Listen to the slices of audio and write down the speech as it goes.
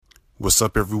What's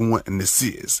up, everyone? And this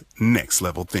is Next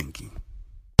Level Thinking.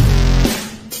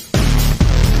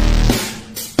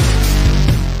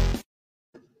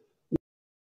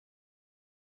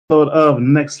 Of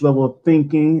Next Level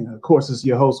Thinking. Of course, it's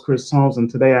your host, Chris Holmes, and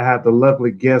today I have the lovely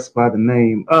guest by the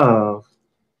name of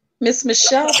Miss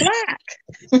Michelle Black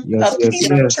yes, of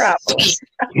Kingdom Travels.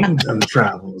 Kingdom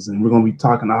Travels. And we're going to be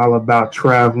talking all about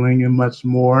traveling and much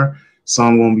more. So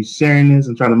I'm going to be sharing this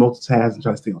and trying to multitask and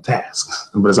try to stay on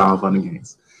task. But it's all fun and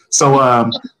games. So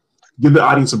give the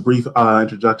audience a brief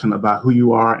introduction about who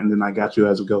you are, and then I got you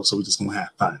as we go. So we're just going to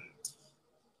have fun.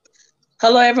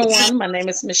 Hello, everyone. My name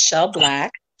is Michelle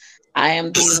Black. I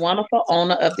am the wonderful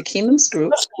owner of the Kingdoms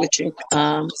Group, which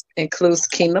includes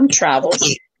Kingdom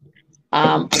Travels.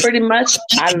 Pretty much,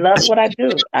 I love what I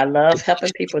do. I love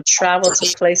helping people travel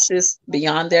to places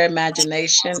beyond their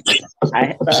imagination.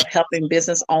 I love helping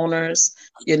business owners,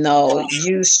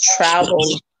 use travel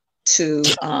to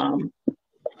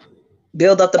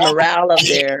build up the morale of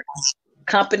their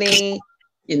company,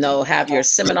 have your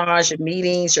seminars, your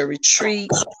meetings, your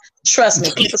retreats. Trust me,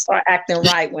 people start acting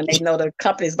right when they know the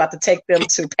company's about to take them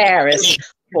to Paris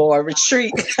for a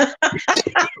retreat. Of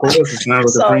course, it's not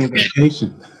with a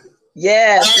vacation.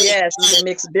 Yes, you can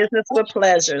mix business with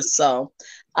pleasure. So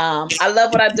I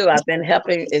love what I do. I've been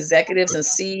helping executives and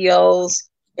CEOs,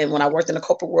 and when I worked in the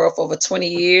corporate world for over 20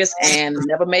 years and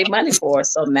never made money for it.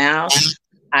 So now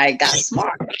I got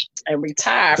smart and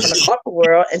retired from the corporate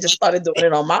world and just started doing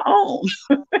it on my own.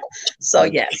 So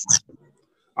yes.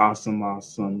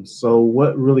 Awesome. So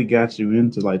what really got you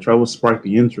into travel? Sparked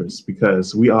the interest,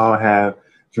 because we all have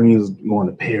dreams of going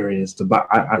to Paris, to buy.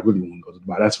 I really want to go to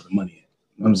Dubai. That's where the money is.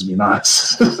 I'm just being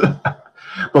honest.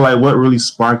 But what really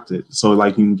sparked it? So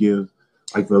you can give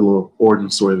the little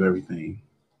origin story of everything.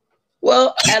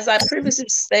 Well, as I previously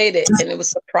stated, and it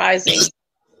was surprising,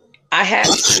 I had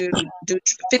to do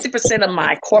 50% of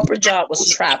my corporate job was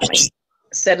traveling,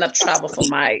 setting up travel for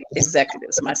my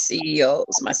executives, my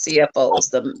CEOs, my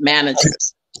CFOs, the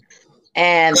managers.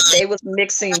 And they was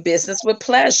mixing business with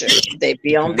pleasure. They'd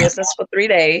be on business for 3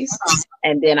 days,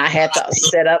 and then I had to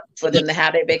set up for them to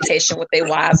have their vacation with their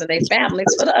wives and their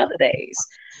families for the other days.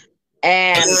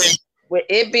 And with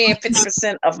it being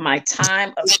 50% of my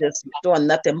time of just doing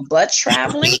nothing but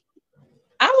traveling,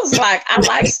 I was like, I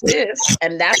like this.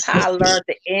 And that's how I learned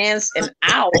the ins and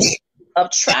outs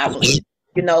of traveling.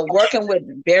 Working with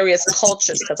various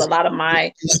cultures, because a lot of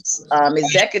my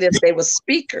executives, they were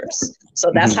speakers.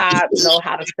 So that's how I know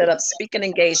how to set up speaking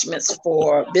engagements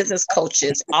for business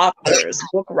coaches, authors,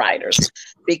 book writers,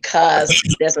 because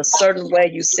there's a certain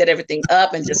way you set everything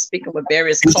up, and just speaking with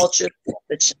various cultures,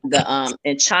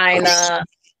 in China,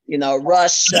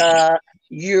 Russia,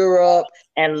 Europe,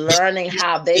 and learning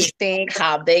how they think,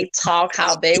 how they talk,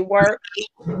 how they work.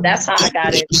 That's how I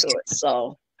got into it.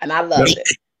 So, and I loved it.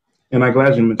 And I'm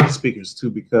glad you mentioned speakers too,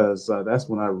 because that's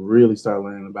when I really started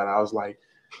learning about it. I was like,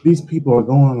 these people are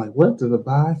going to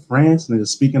Dubai, France, and they're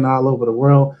speaking all over the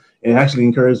world. It actually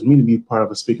encouraged me to be part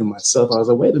of a speaker myself. I was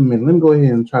like, wait a minute, let me go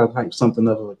ahead and try to type something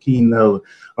up of a keynote,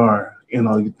 or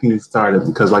get started,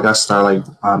 because I started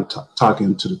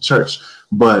talking to the church.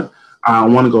 But I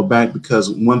want to go back, because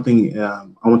one thing I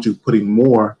want you putting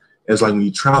more is when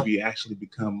you travel, you actually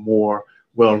become more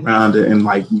well-rounded, and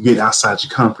you get outside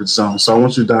your comfort zone. So I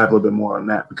want you to dive a little bit more on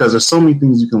that, because there's so many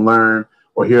things you can learn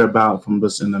or hear about from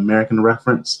this in American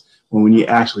reference. When you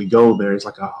actually go there, it's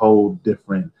a whole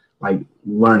different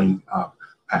learning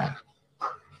path.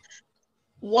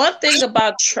 One thing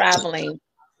about traveling,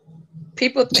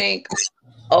 people think,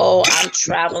 oh, I'm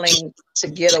traveling to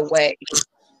get away.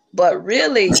 But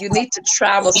really, you need to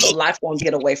travel so life won't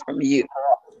get away from you.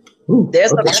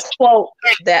 There's a quote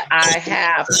that I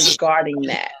have regarding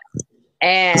that.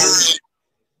 And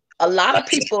a lot of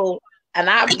people, and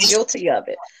I'm guilty of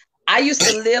it, I used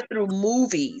to live through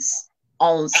movies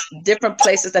on different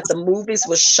places that the movies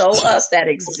would show us that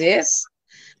exist.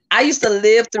 I used to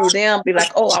live through them, be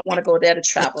like, oh, I want to go there to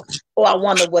travel. Oh, I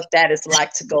wonder what that is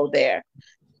like to go there.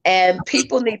 And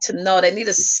people need to know they need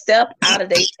to step out of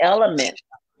their element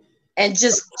and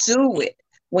just do it.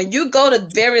 When you go to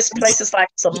various places like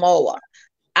Samoa,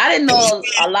 I didn't know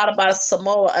a lot about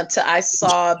Samoa until I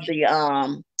saw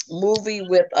the movie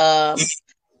with, oh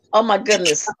my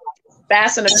goodness,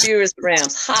 Fast and the Furious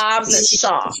Rams, Hobbs and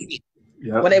Shaw,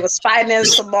 when they was fighting in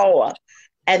Samoa.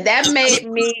 And that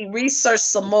made me research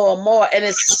Samoa more, and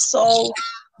it's so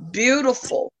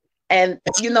beautiful. And,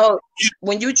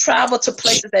 when you travel to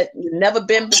places that you've never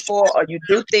been before, or you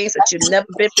do things that you've never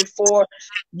been before,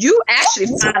 you actually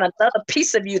find another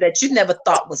piece of you that you never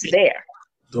thought was there.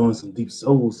 Doing some deep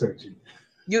soul searching.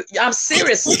 I'm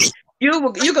serious.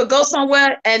 you could go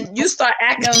somewhere and you start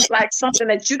acting like something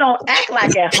that you don't act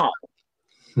like at home.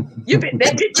 They be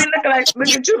looking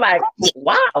at you like,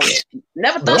 wow,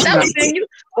 never thought that was in you.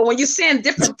 But when you see in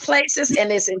different places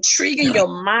and it's intriguing your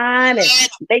mind and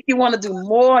make you want to do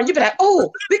more, you be like,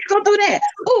 oh, we can go do that.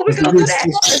 Oh, we can go do that.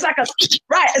 It's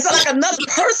like another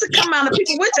person come out and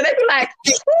people with you. They be like,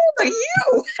 who are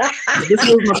you? This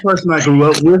was my person I grew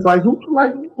up with. Like,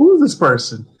 who is this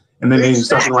person? And then they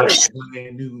start like,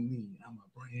 brand new me. I'm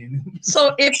a brand new.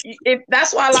 So if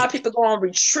that's why a lot of people go on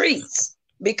retreats.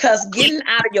 Because getting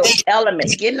out of your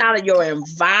element, getting out of your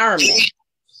environment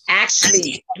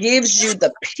actually gives you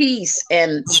the peace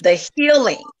and the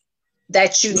healing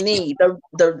that you need,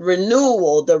 the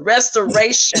renewal, the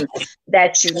restoration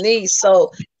that you need.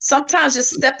 So sometimes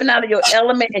just stepping out of your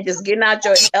element and just getting out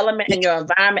your element and your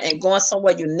environment and going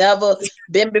somewhere you've never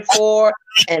been before.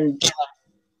 And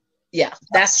yeah,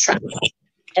 that's travel.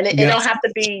 And it don't have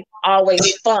to be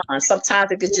always fun.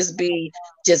 Sometimes it could just be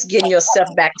just getting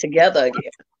yourself back together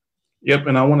again. Yep,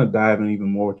 and I want to dive in even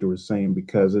more what you were saying,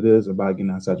 because it is about getting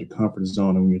outside your comfort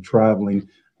zone. And when you're traveling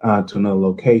to another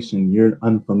location, you're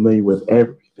unfamiliar with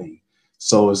everything.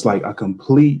 So it's like a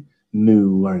complete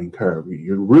new learning curve.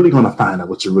 You're really going to find out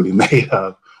what you're really made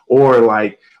of. Or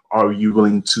like, are you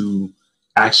willing to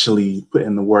actually put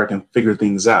in the work and figure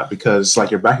things out? Because it's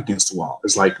like you're back against the wall.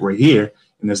 It's like we're here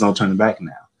and there's no turning back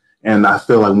now. And I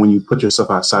feel like when you put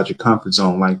yourself outside your comfort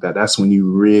zone like that, that's when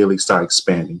you really start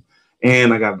expanding.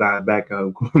 And I got to dive back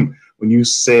up. When you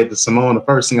said to Simone, the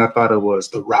first thing I thought of was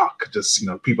The Rock. Just,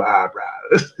 people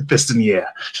eyebrows, fist in the air.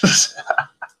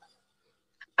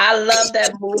 I love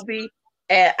that movie.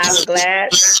 And I'm glad,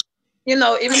 even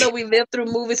though we live through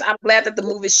movies, I'm glad that the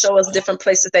movies show us different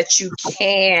places that you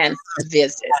can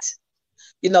visit.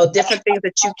 Different things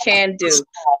that you can do.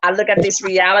 I look at these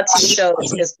reality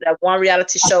shows. There's that one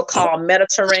reality show called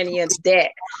Mediterranean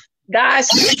Deck.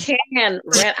 Guys, you can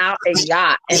rent out a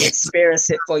yacht and experience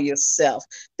it for yourself.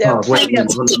 There are plenty of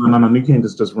no, you can't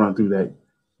just run through that.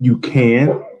 You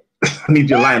can. I need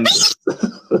your line.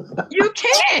 You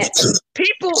can.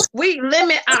 People, we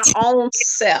limit our own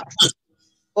self.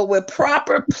 But with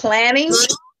proper planning,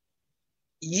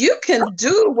 you can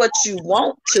do what you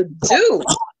want to do.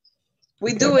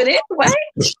 We do it anyway.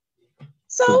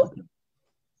 So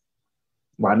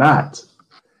why not?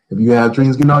 If you have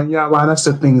dreams, get on your yacht. Why not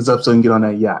set things up so you can get on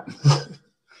that yacht?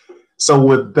 So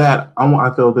with that,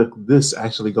 I feel that this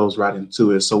actually goes right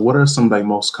into it. So what are some of the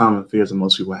most common fears that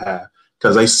most people have?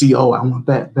 Because they see, oh, I want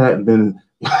that, and then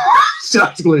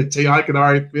I can tell you, I can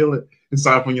already feel it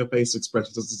inside from your face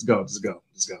expression. Just go.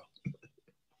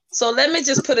 So let me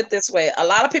just put it this way. A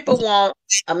lot of people want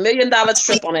 $1 million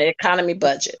trip on an economy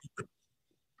budget.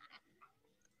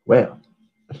 Well,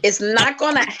 it's not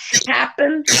going to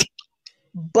happen,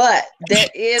 but there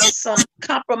is some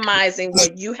compromising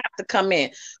where you have to come in.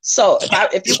 So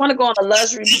if you want to go on a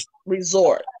luxury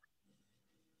resort,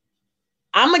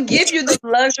 I'm going to give you the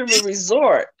luxury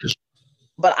resort,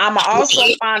 but I'm going to also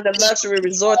find the luxury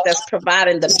resort that's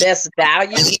providing the best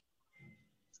value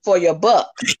for your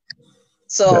buck.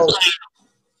 So,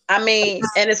 and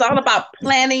it's all about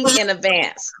planning in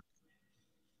advance.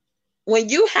 When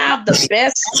you have the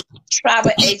best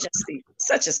travel agency,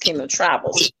 such as Kingdom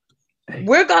Travels,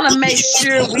 we're going to make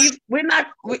sure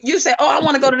you say, oh, I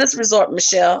want to go to this resort,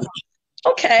 Michelle.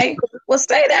 Okay, well,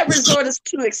 say that resort is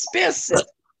too expensive.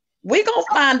 We're going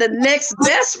to find the next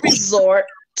best resort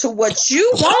to what you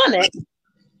wanted,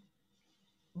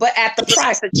 but at the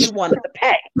price that you wanted to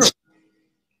pay.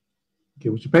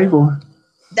 Get what you pay for.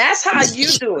 That's how you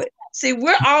do it. See,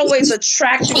 we're always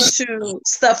attracted to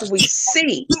stuff we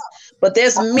see, but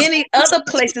there's many other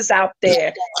places out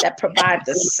there that provide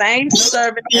the same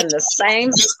service and the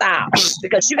same style.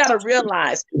 Because you got to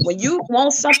realize, when you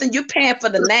want something, you're paying for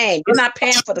the name. You're not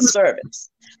paying for the service.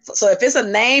 So if it's a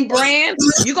name brand,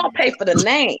 you're going to pay for the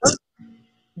name.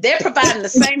 They're providing the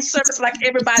same service like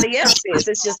everybody else is.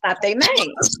 It's just not their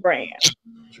name brand.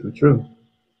 True.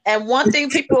 And one thing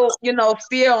people,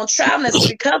 fear on traveling is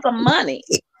because of money.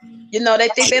 They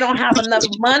think they don't have enough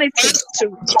money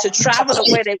to travel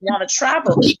the way they want to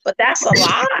travel, but that's a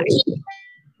lie.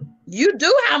 You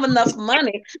do have enough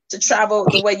money to travel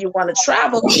the way you want to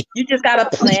travel. You just got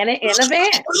to plan it in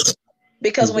advance.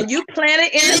 Because when you plan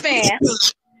it in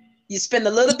advance, you spend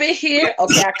a little bit here,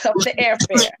 okay, I cover the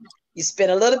airfare. You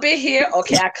spend a little bit here,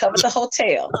 okay, I cover the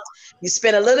hotel. You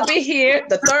spend a little bit here,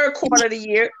 the third quarter of the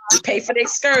year, you pay for the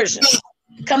excursion.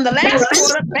 Come the last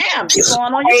quarter, bam, you're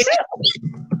going on your trip.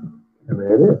 And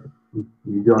there it is.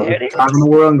 You're traveling the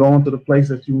world and going to the place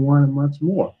that you want and much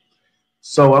more.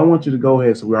 So I want you to go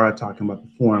ahead. So we are talking about the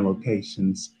foreign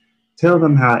locations. tell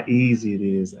them how easy it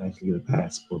is to actually get a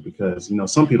passport, because you know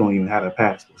some people don't even have a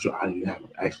passport. So I didn't have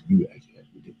actually you actually had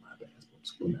to get my passport.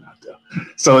 Just putting that out there.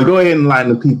 So go ahead and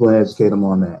enlighten the people and educate them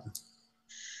on that.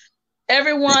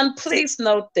 Everyone, please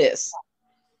note this.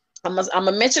 I'm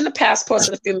gonna mention the passports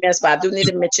in a few minutes, but I do need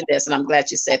to mention this, and I'm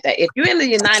glad you said that. If you're in the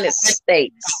United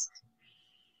States,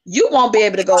 you won't be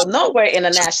able to go nowhere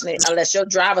internationally unless your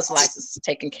driver's license is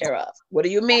taken care of. What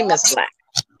do you mean, Ms. Black?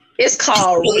 It's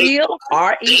called REAL,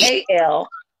 REAL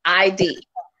ID.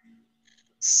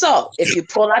 So if you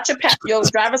pull out your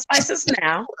driver's license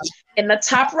now, in the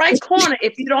top right corner,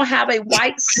 if you don't have a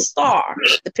white star,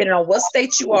 depending on what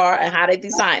state you are and how they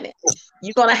design it,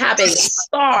 you're going to have a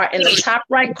star in the top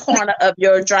right corner of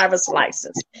your driver's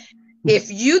license.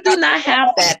 If you do not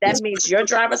have that, that means your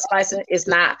driver's license is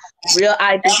not Real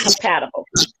ID compatible.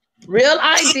 Real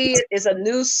ID is a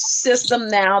new system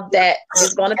now that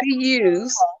is going to be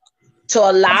used to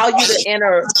allow you to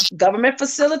enter government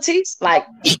facilities like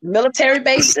military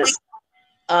bases,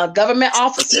 government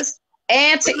offices,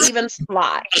 and to even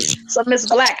fly. So, Ms.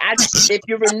 Black, if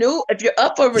you're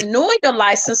up for renewing your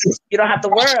license, you don't have to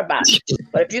worry about it.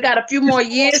 But if you got a few more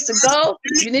years to go,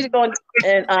 you need to go and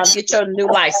get your new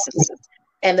license.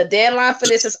 And the deadline for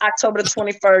this is October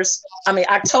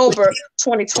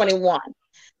 2021.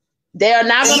 They are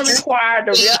not going to require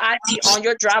the Real ID on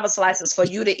your driver's license for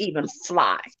you to even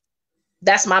fly.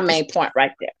 That's my main point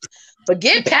right there.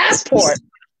 Forget passport.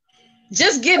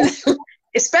 Just get,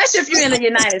 especially if you're in the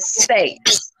United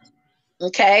States.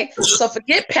 Okay? So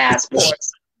forget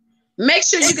passports. Make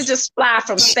sure you can just fly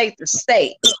from state to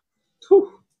state.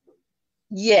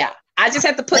 Yeah. I just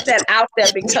have to put that out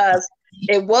there because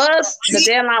the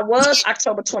deadline was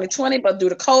October 2020, but due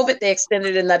to COVID, they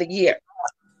extended it another year.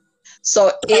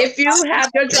 So if you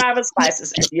have your driver's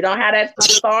license and you don't have that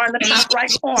star in the top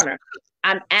right corner,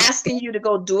 I'm asking you to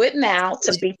go do it now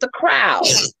to beat the crowd.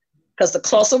 Because the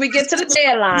closer we get to the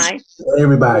deadline,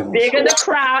 bigger the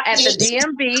crowd at the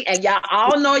DMV, and y'all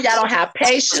all know y'all don't have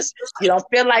patience. You don't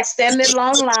feel like standing in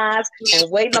long lines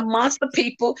and waiting amongst the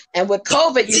people. And with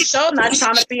COVID, you sure not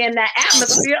trying to be in that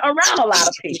atmosphere around a lot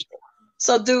of people.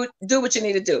 So do what you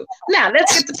need to do. Now,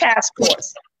 let's get to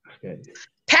passports. Okay.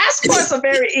 Passports are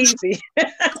very easy.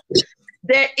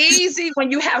 They're easy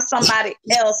when you have somebody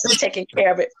else taking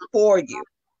care of it for you,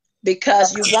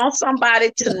 because you want somebody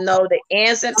to know the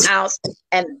ins and outs,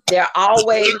 and they're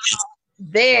always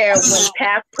there when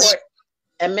passport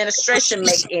administration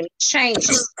make any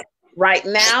changes. Right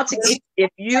now, if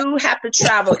you have to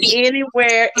travel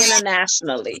anywhere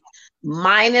internationally,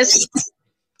 minus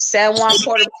San Juan,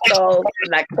 Puerto Rico,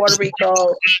 like Puerto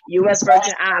Rico, U.S.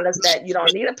 Virgin Islands, that you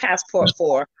don't need a passport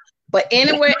for. But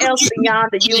anywhere else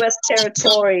beyond the U.S.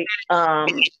 territory,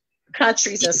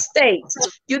 countries and states,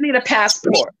 you need a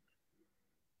passport.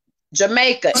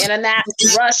 Jamaica,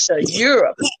 Russia,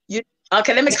 Europe.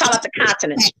 Okay, let me call out the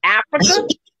continent. Africa,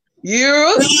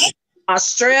 Europe,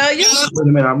 Australia. Wait a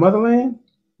minute, our motherland?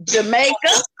 Jamaica,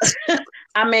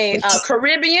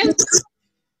 Caribbean.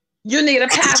 You need a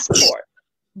passport.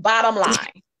 Bottom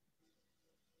line.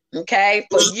 Okay,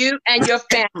 for you and your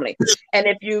family. And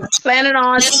if you planning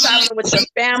on traveling with your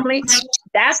family,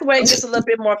 that's where it gets a little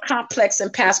bit more complex in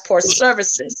passport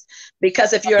services.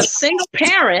 Because if you're a single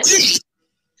parent,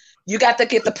 you got to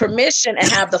get the permission and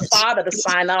have the father to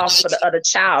sign off for the other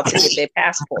child to get their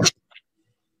passport.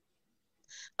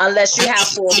 Unless you have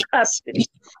full custody.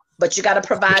 But you got to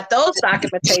provide those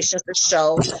documentations to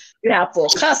show you have full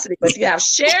custody. But if you have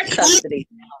shared custody,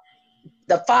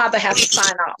 the father has to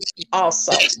sign off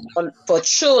also for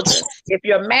children. If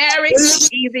you're married,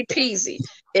 easy peasy.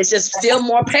 It's just still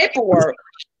more paperwork.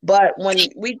 But when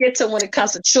it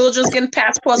comes to children getting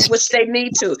passports, which they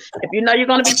need to, if you know you're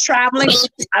going to be traveling,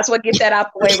 that's what get that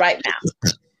out the way right now.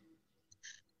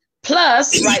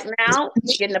 Plus, right now,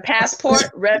 getting a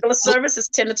passport, regular service is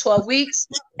 10 to 12 weeks.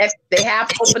 They have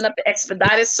opened up the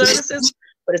expedited services,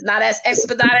 but it's not as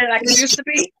expedited like it used to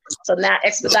be. So now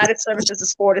expedited services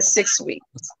is 4 to 6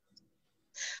 weeks.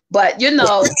 But,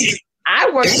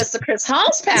 I worked Mr. Chris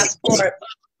Holmes' passport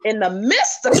in the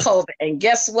midst of COVID. And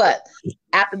guess what?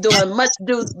 After doing much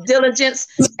due diligence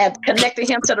and connecting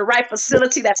him to the right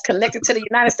facility that's connected to the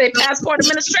United States Passport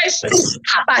Administration,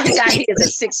 how about he got his in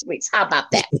 6 weeks? How about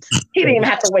that? He didn't even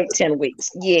have to wait 10 weeks.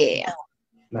 Yeah.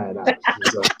 Nah,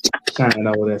 shining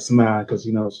over that smile because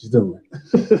you know what she's doing.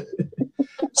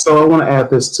 So I want to add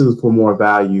this too for more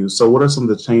value. So what are some of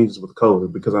the changes with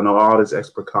COVID? Because I know all these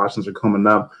extra precautions are coming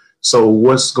up. So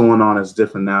what's going on is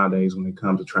different nowadays when it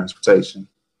comes to transportation?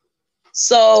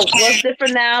 So what's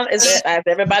different now is that, as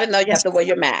everybody knows, you have to wear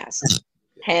your mask.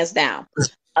 hands down.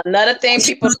 Another thing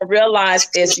people don't realize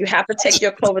is you have to take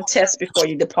your COVID test before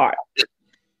you depart.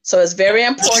 So it's very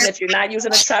important, if you're not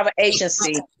using a travel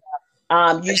agency,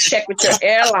 you check with your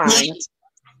airlines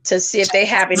to see if they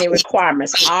have any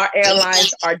requirements. Our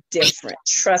airlines are different.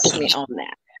 Trust me on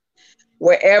that.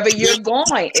 Wherever you're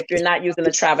going, if you're not using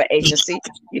a travel agency,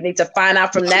 you need to find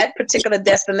out from that particular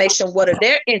destination what are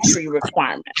their entry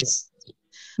requirements.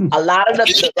 A lot of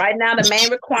right now, the main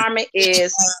requirement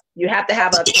is you have to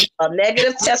have a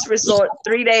negative test result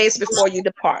 3 days before you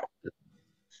depart.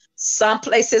 Some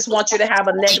places want you to have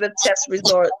a negative test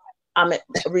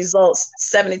results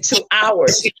 72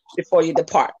 hours before you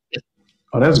depart.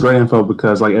 Oh, that's great info,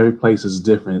 because like every place is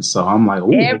different. So I'm like,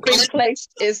 ooh. Every place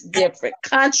is different.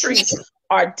 Countries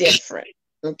are different.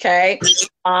 Okay.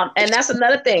 And that's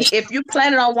another thing. If you're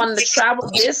planning on wanting to travel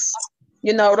this,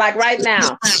 like right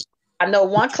now, I know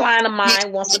one client of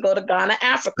mine wants to go to Ghana,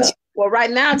 Africa. Well, right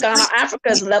now, Ghana, Africa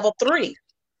is level 3,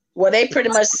 where they pretty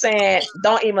much saying,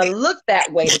 don't even look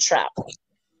that way to travel.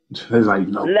 It's like,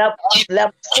 no.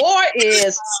 Level 4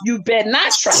 is you better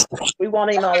not travel. We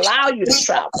won't even allow you to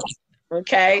travel.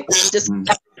 Okay, just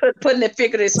putting it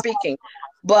figuratively speaking.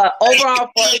 But overall,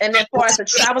 and then for the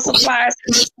travel suppliers,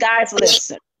 guys,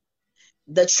 listen.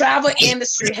 The travel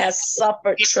industry has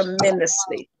suffered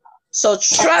tremendously. So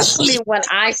trust me when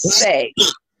I say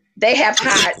they have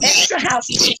hired extra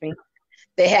housekeeping.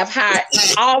 They have hired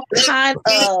all kinds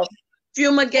of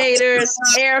fumigators,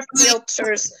 air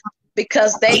filters,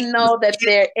 because they know that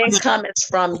their income is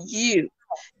from you.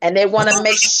 And they want to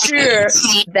make sure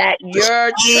that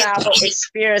your travel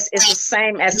experience is the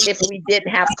same as if we didn't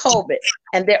have COVID.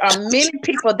 And there are many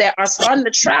people that are starting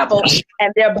to travel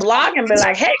and they're blogging and be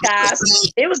like, hey guys,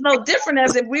 it was no different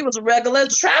as if we was regular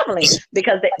traveling,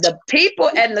 because the people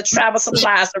and the travel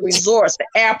suppliers, the resorts, the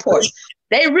airports,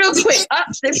 they real quick up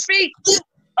their feet.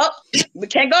 Oh, we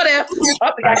can't go there.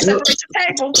 Oh, we got to separate your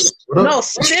table. No,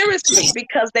 seriously,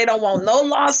 because they don't want no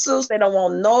lawsuits. They don't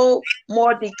want no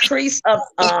more decrease of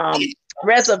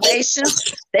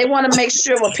reservations. They want to make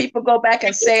sure when people go back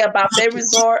and say about their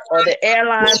resort or the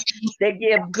airlines, they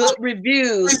give good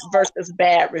reviews versus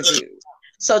bad reviews.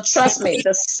 So trust me,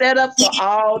 the setup for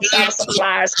all travel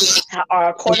suppliers are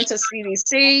according to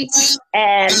CDC,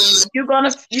 and you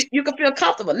can feel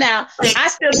comfortable. Now, I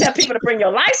still tell people to bring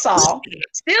your Lysol,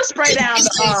 still spray down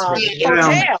the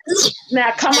hotel.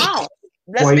 Now, come on,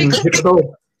 let's be clear.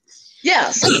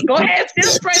 Yes, go ahead,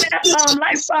 still spray that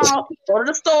Lysol. Go to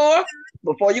the store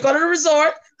before you go to the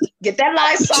resort. Get that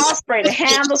Lysol, spray the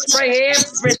handle, spray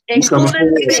everything,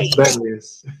 including the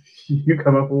base. You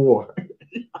coming for war.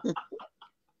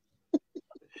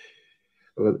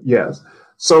 Yes.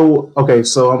 So, okay,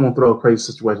 so I'm going to throw a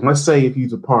crazy situation. Let's say if you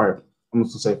depart, I'm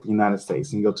going to say for the United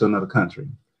States, and you go to another country.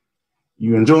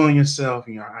 You're enjoying yourself,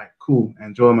 and you're all right, cool. I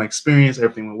enjoy my experience.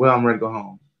 Everything went well. I'm ready to go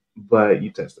home. But you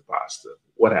tested positive.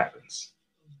 What happens?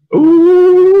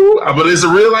 Ooh, but it's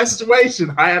a real life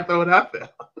situation. I have to throw it out there.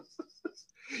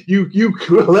 You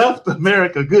left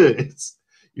America good.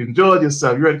 You enjoyed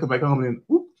yourself. You're ready to come back home, and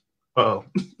uh-oh.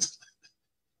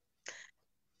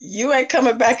 You ain't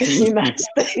coming back in the United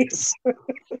States.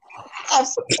 I'm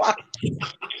surprised.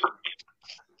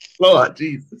 Lord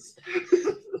Jesus.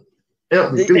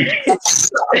 Help me, please.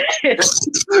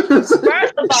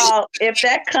 First of all, if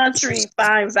that country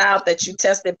finds out that you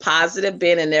tested positive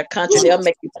being in their country, they'll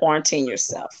make you quarantine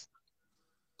yourself.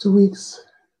 2 weeks.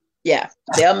 Yeah,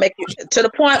 they'll make you to the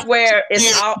point where it's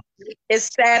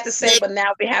sad to say, but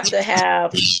now we have to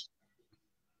have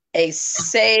a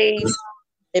safe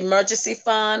emergency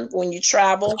fund when you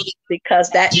travel, because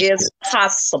that is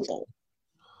possible.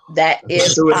 That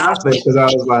is possible. Because I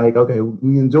was like, okay,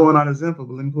 we enjoying all this info,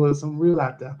 but let me put some real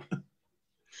out there.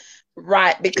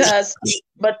 Right,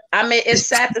 but I mean, it's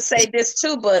sad to say this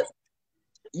too, but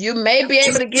you may be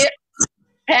able to get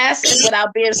past it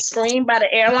without being screened by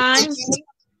the airlines.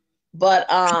 But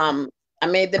I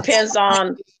mean, it depends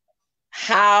on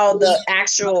how the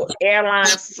actual airline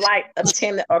flight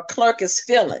attendant or clerk is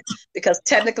feeling, because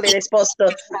technically they're supposed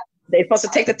to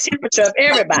take the temperature of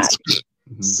everybody.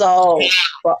 Mm-hmm. So,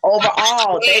 but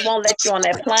overall, they won't let you on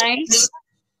that plane,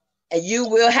 and you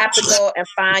will have to go and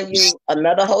find you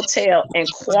another hotel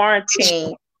and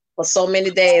quarantine for so many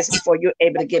days before you're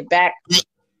able to get back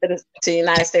to the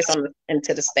United States and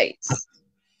to the States.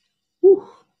 Whew.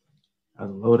 That's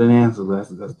a loaded answer. That's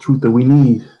the truth that we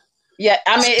need. Yeah,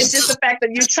 I mean, it's just the fact that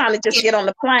you're trying to just get on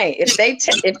the plane. If they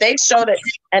show that,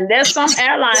 and there's some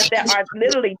airlines that are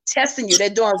literally testing you, they're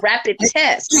doing rapid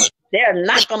tests. They're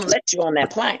not going to let you on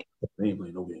that plane. They ain't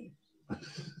playing no game.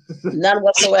 None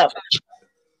whatsoever.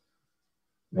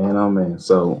 Man, oh man.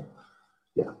 So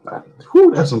Yeah,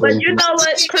 that's some But you know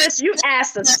what, Chris? You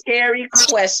asked a scary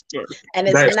question, and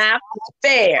it's not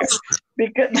fair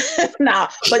because no.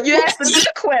 But you asked a good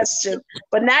question,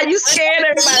 but now you scared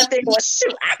everybody. Think, well,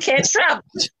 shoot, I can't travel.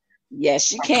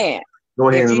 Yes, you can. Go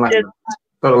ahead and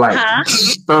throw the light. Huh?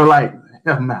 Throw the light.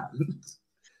 Help them out.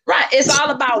 Right. It's all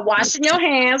about washing your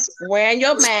hands, wearing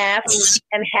your mask,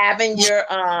 and having your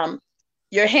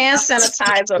hand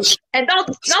sanitizer. And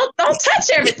don't touch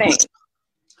everything.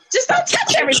 Just don't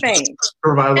touch everything.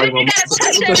 And if you gotta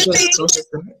touch everything,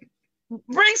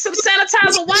 bring some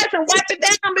sanitizer wipes and wipe it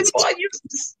down before you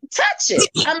touch it.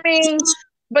 I mean,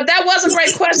 but that was a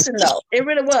great question, though. It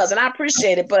really was, and I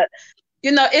appreciate it. But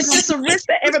you know, it's just a risk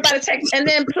that everybody takes. And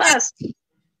then plus,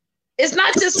 it's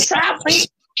not just traveling.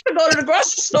 You can go to the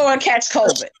grocery store and catch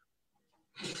COVID.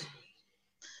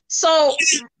 So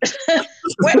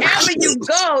wherever you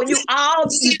go, you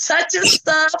touch your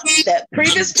stuff that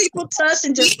previous people touched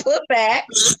and just put back.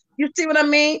 You see what I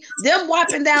mean? Them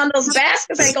wiping down those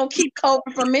baskets ain't gonna keep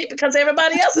COVID from me because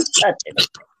everybody else is touching it.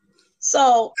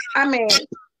 So I mean,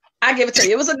 I give it to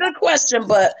you. It was a good question,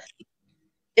 but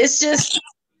it's just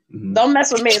don't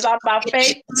mess with me. It's all about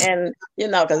faith, and you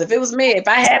know, because if it was me, if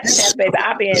I had the chance, baby,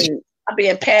 I'd be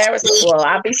in Paris. Well,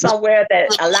 I'd be somewhere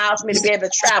that allows me to be able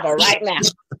to travel right now.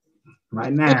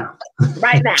 Right now.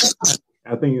 Right now.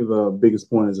 I think the biggest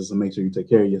point is just to make sure you take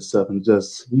care of yourself and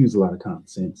just use a lot of common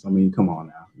sense. I mean, come on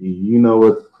now. You know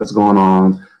what's going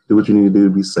on. Do what you need to do to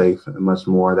be safe and much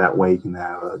more. That way you can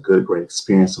have a good, great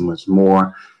experience and much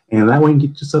more. And that way you can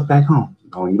get yourself back home.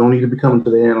 You don't need to be coming to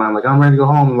the airline like, I'm ready to go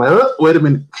home. I'm like, oh, wait a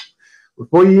minute.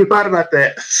 Before you thought about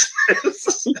that.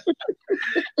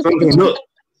 Something, look,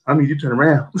 I need you to turn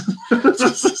around.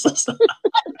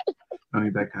 I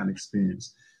need that kind of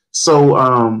experience. So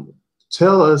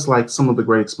tell us like some of the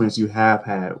great experience you have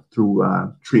had through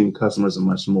treating customers and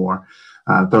much more.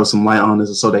 Throw some light on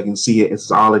this so they can see it.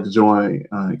 It's all a joy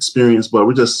experience, but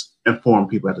we're just informing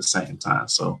people at the same time.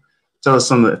 So tell us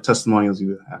some of the testimonials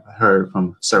you have heard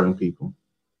from serving people.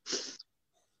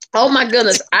 Oh my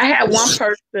goodness. I had one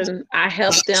person, I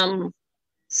helped them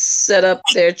set up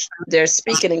their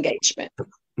speaking engagement.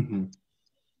 Mm-hmm.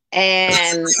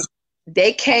 And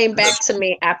they came back to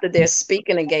me after their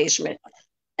speaking engagement,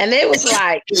 and they was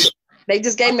like, they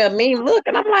just gave me a mean look,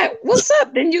 and I'm like, "What's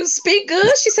up? Didn't you speak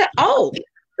good?" She said, "Oh,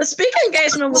 the speaking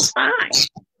engagement was fine."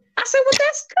 I said, "Well,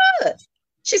 that's good."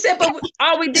 She said, "But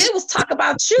all we did was talk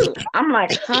about you." I'm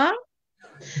like, "Huh?"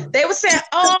 They were saying,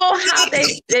 "Oh, how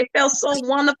they felt so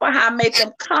wonderful, how I made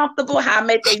them comfortable, how I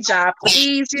made their job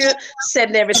easier,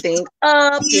 setting everything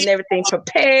up, getting everything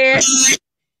prepared."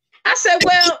 I said,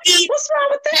 "Well, what's wrong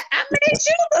with that? I made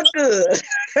you look good."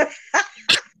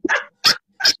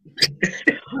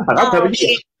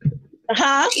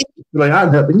 Like,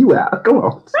 I'm helping you out. Come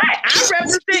on. Right. I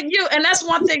represent you. And that's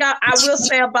one thing I will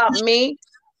say about me.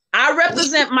 I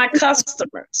represent my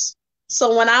customers.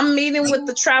 So when I'm meeting with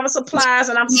the travel supplies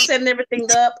and I'm setting everything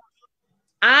up,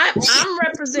 I'm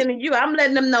representing you. I'm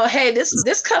letting them know, hey,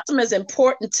 this customer is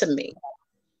important to me.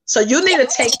 So you need to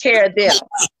take care of them.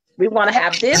 We want to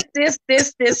have this,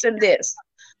 and this.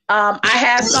 I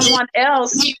had someone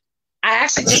else. I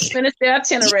actually just finished their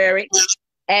itinerary,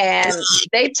 and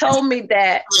they told me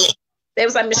that they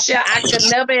was like, Michelle, I could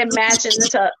never imagine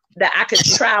that I could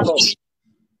travel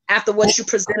after what you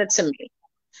presented to me.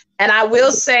 And I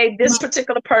will say, this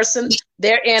particular person,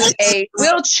 they're in a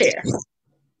wheelchair,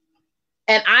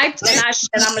 and I'm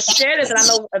gonna share this, and I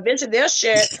know eventually they'll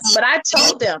share it. But I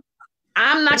told them,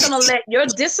 I'm not going to let your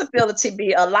disability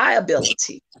be a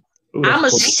liability. I'm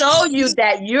going to show you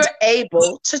that you're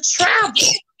able to travel.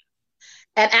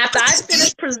 And after I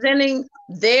finished presenting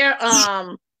their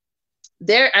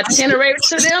itinerary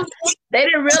to them, they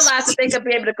didn't realize that they could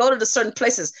be able to go to the certain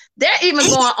places. They're even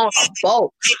going on a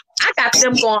boat. I got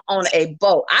them going on a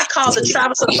boat. I called the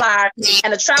travel supplier,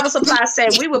 and the travel supplier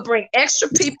said we would bring extra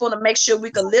people to make sure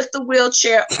we could lift the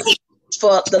wheelchair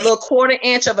for the little 1/4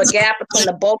 inch of a gap between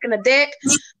the bulk and the deck,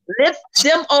 lift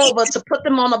them over to put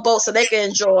them on a boat so they can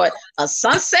enjoy a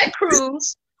sunset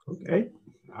cruise and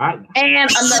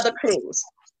another cruise.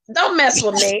 Don't mess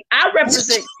with me. I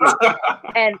represent you.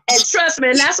 And trust me,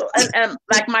 and that's and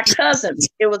like my cousins,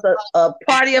 it was a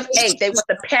party of 8. They went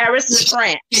to Paris,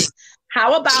 France.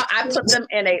 How about I put them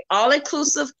in a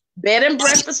all-inclusive bed and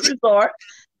breakfast resort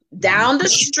down the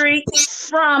street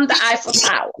from the Eiffel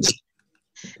Tower?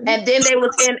 And then they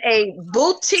was in a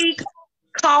boutique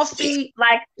coffee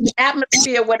like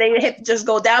atmosphere where they had to just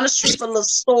go down the street for little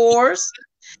stores,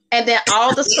 and then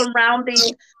all the surrounding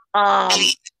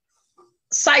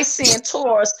sightseeing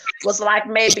tours was like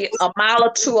maybe a mile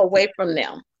or 2 away from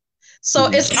them. So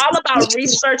it's all about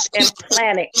research and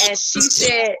planning. And she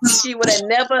said she would have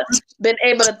never been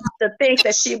able to think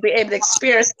that she'd be able to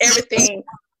experience everything.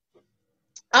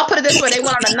 I'll put it this way. They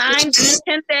went on a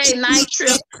 10-day night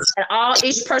trip, and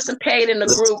each person paid in the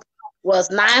group was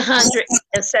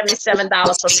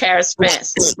 $977 for Paris,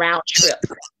 France, round trip.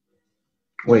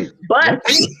 Wait. But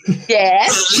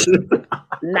yes,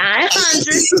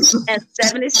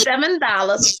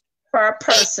 $977 per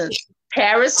person.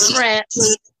 Paris,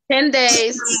 France, 10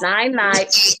 days, 9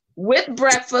 nights, with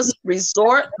breakfast,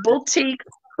 resort, boutique.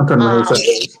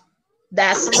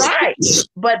 That's right.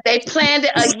 But they planned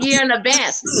it a year in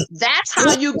advance. That's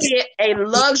how you get a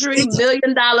luxury $1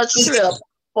 million trip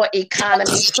for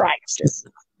economy prices.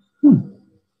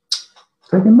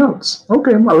 Taking notes.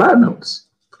 Okay, a lot of notes.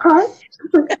 All right.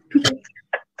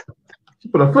 She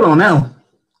put her foot on that one.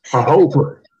 Her whole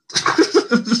foot.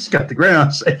 She got the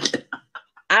ground shaking.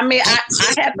 I mean, I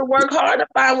had to work hard to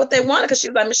find what they wanted, because she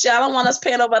was like, Michelle, I don't want us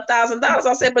paying over $1,000.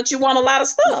 I said, but you want a lot of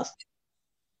stuff.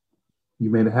 You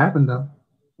made it happen, though.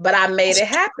 But I made it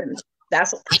happen.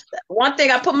 That's one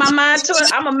thing I put my mind to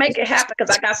it. I'm going to make it happen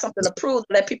because I got something to prove,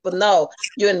 to let people know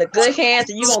you're in the good hands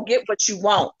and you're going to get what you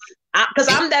want. Because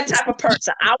I'm that type of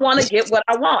person. I want to get what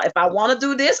I want. If I want to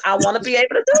do this, I want to be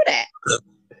able to do that.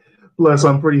 Plus,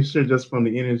 I'm pretty sure just from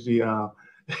the energy,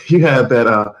 you have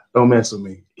that, don't mess with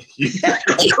me.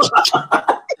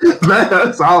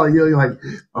 That's all. You're like,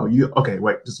 oh, okay,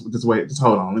 wait, just wait, just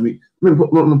hold on. Let me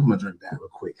put my drink down real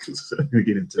quick. Let me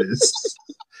get into this.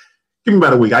 Give me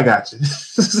about a week. I got you.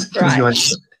 Right. Like,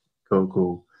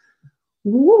 cool.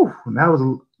 Woo, that was,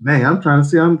 dang, I'm trying to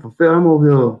see, I'm over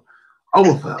here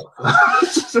overfilled.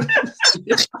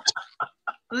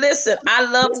 Listen, I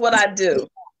love what I do.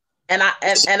 And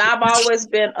I've always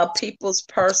been a people's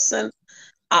person.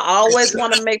 I always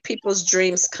want to make people's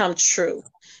dreams come true.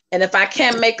 And if I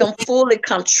can't make them fully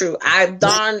come true,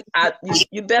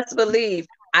 you best believe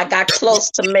I got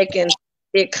close to making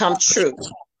it come true.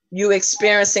 You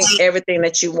experiencing everything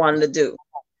that you wanted to do.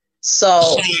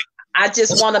 So I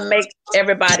just want to make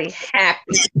everybody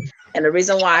happy. And the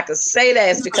reason why I could say that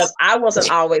is because I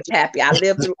wasn't always happy. I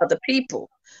lived through other people.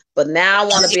 But now I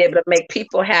want to be able to make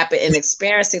people happy and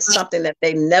experiencing something that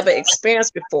they never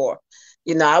experienced before.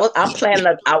 You know, I'm planning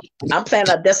a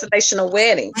destinational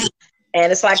wedding.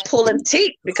 And it's like pulling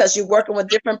teeth because you're working with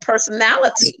different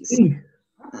personalities.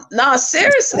 No,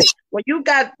 seriously. When you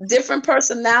got different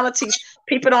personalities,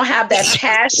 people don't have that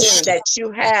passion that you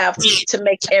have to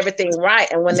make everything right.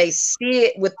 And when they see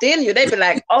it within you, they be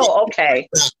like, oh, okay,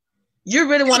 you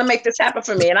really want to make this happen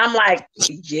for me. And I'm like,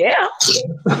 yeah.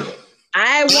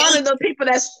 I ain't one of the people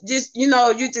that's just,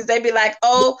 they be like,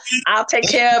 oh, I'll take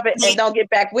care of it and don't get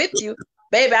back with you.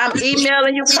 Baby, I'm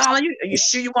emailing you, calling you. Are you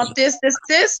sure you want this?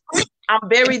 I'm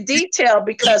very detailed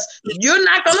because you're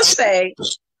not going to say,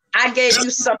 I gave you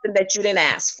something that you didn't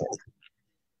ask for.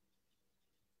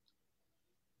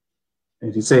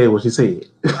 And she said what she said.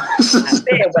 I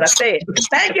said what I said.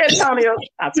 Thank you, Antonio.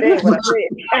 I said what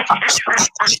I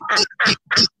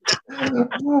said.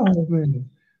 Oh, man.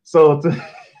 So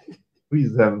we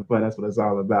just having fun. That's what it's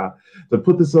all about. To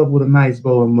put this up with a nice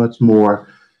bow and much more,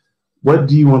 what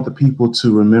do you want the people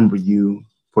to remember you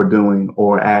for doing,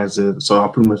 or as if? So I'll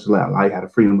pretty much allow you have the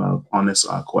freedom of on this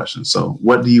question. So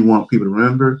what do you want people to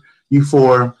remember you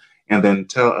for, and then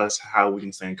tell us how we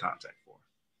can stay in contact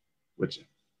with you.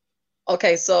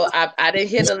 Okay, so I didn't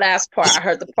hear the last part. I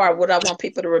heard the part what I want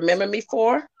people to remember me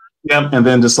for. Yeah, and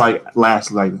then just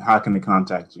last, how can they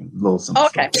contact you? A little simple.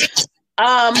 Okay.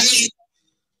 I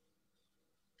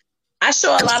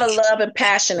show a lot of love and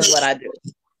passion in what I do.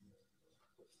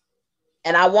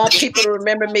 And I want people to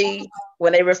remember me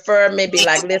when they refer me, be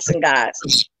like, listen, guys,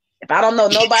 if I don't know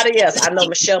nobody else, I know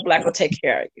Michelle Black will take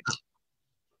care of you.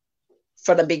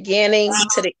 From the beginning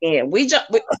to the end.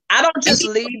 I don't just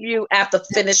leave you after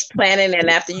finished planning and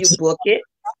after you book it.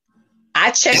 I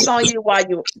check on you while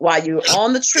you're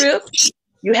on the trip.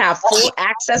 You have full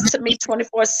access to me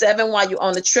 24/7 while you're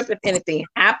on the trip if anything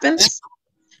happens.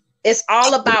 It's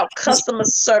all about customer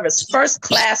service, first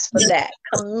class for that,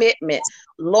 commitment,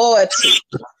 loyalty.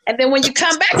 And then when you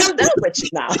come back, I'm done with you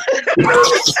now.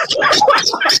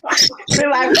 They're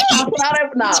like, I'm proud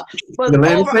of now. But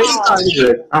overall,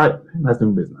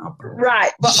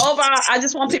 right. But overall, I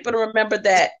just want people to remember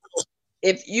that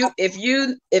if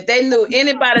they knew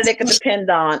anybody they could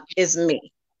depend on, is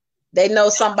me. They know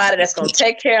somebody that's going to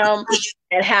take care of them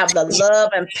and have the love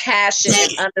and passion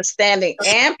and understanding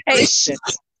and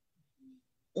patience.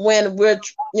 When we're,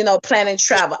 planning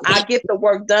travel, I get the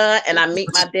work done and I meet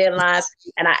my deadlines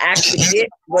and I actually get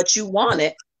what you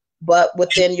wanted but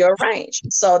within your range.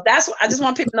 So that's what I just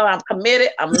want people to know. I'm committed,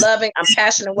 I'm loving, I'm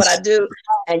passionate what I do,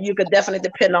 and you could definitely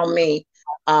depend on me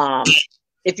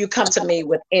if you come to me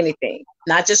with anything,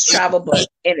 not just travel, but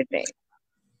anything.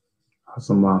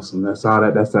 Awesome, awesome. That's all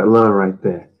that. That's that love right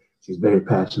there. She's very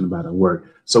passionate about her work.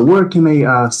 So where can they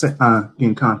get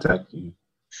in contact you?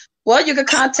 Well, you can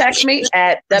contact me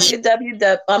at info,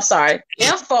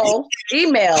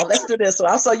 email. Let's do this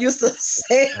one. I'm so used to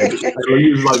saying We're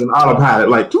using like an autopilot,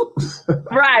 like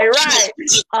right.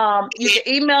 You can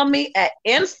email me at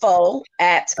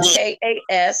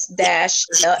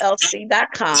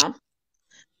info@kas-llc.com.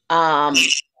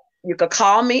 You can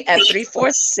call me at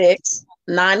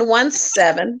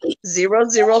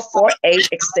 346-917-0048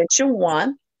 extension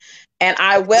 1. And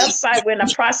our website, we're in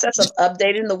the process of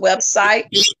updating the website,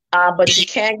 but you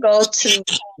can go to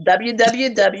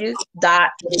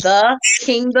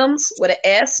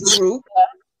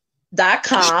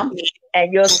www.thekingdomsgroup.com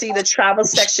and you'll see the travel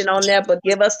section on there. But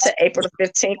give us to April the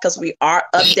 15th because we are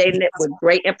updating it with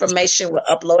great information. We're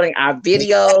uploading our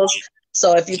videos.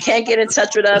 So if you can't get in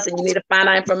touch with us and you need to find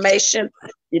out information,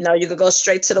 you can go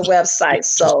straight to the website.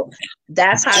 So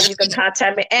that's how you can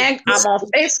contact me. And I'm on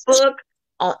Facebook.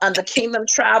 Under Kingdom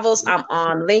Travels, I'm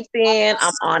on LinkedIn,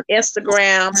 I'm on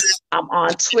Instagram, I'm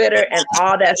on Twitter, and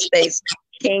all that states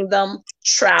Kingdom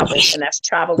Travels, and that's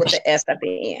travel with the S at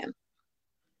the end.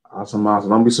 Awesome,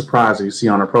 awesome. Don't be surprised if you see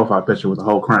on her profile picture with a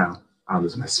whole crown on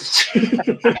this message.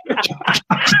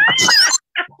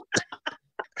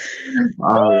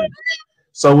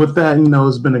 So with that,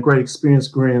 it's been a great experience,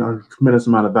 Green, a tremendous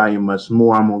amount of value, much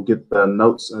more. I'm going to get the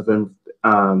notes of them.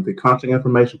 The contact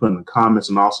information put in the comments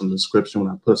and also in the description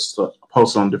when I post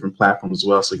on different platforms as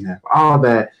well, so you can have all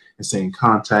that and stay in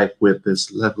contact with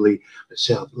this lovely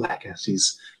Michelle Black as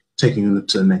she's taking you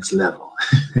to the next level.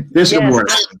 Yes,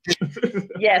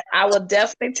 I will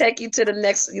definitely take you to the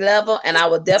next level, and I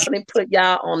will definitely put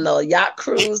y'all on the yacht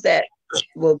cruise that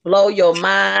will blow your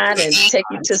mind and take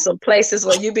you to some places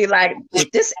where you be like, did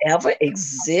this ever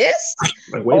exist?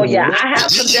 Oh yeah, I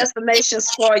have some destinations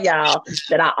for y'all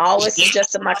that I always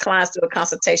suggest to my clients through a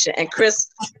consultation. And Chris,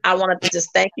 I wanted to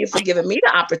just thank you for giving me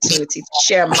the opportunity to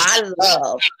share my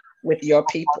love with your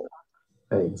people.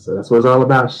 Hey, so that's what it's all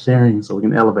about, sharing so we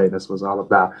can elevate. That's what it's all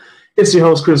about. It's your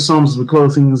host, Chris Soames, as we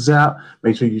close things out.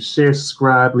 Make sure you share,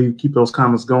 subscribe, keep those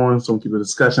comments going so we keep the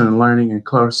discussion and learning. And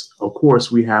of course,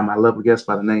 we have my lovely guest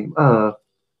by the name of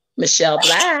Michelle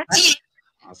Black.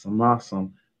 Awesome,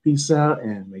 awesome. Peace out,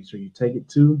 and make sure you take it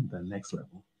to the next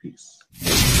level. Peace.